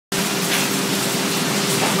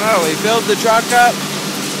Well, we filled the truck up,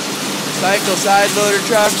 cycle side loader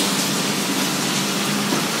truck,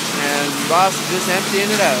 and boss is just emptying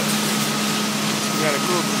it out. We got a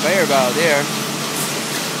cool conveyor belt here.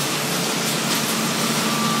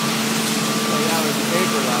 Oh, that was the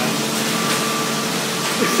paper line.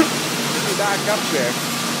 Back up there.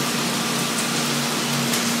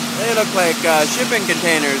 They look like shipping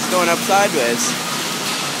containers going up sideways.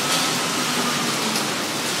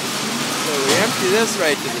 So we empty this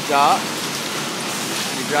right to the top.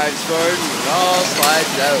 He drives forward and it all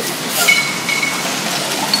slides out.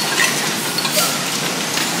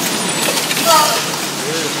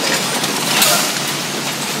 Beautiful.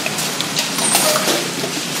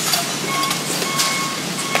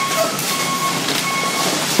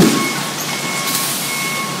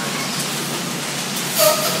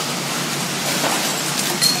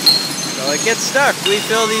 So it gets stuck. We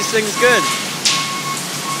fill these things good.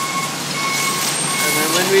 And then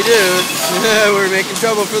when we do, we're making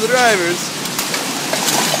trouble for the drivers.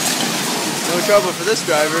 No trouble for this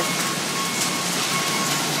driver.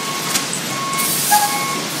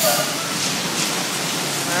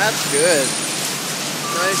 That's good.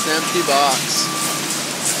 Nice empty box.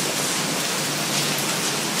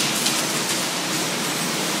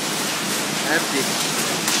 Empty.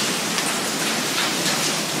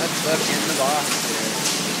 Let's look in the box here.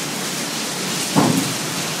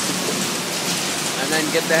 And then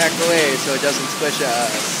get the heck away so it doesn't squish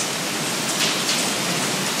us.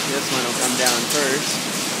 This one will come down first.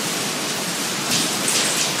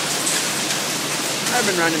 I've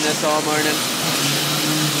been running this all morning.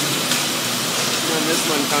 When this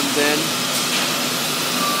one comes in,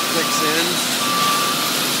 clicks in,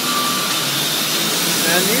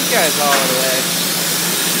 and these guys haul it away.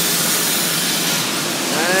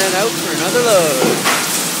 And out for another load.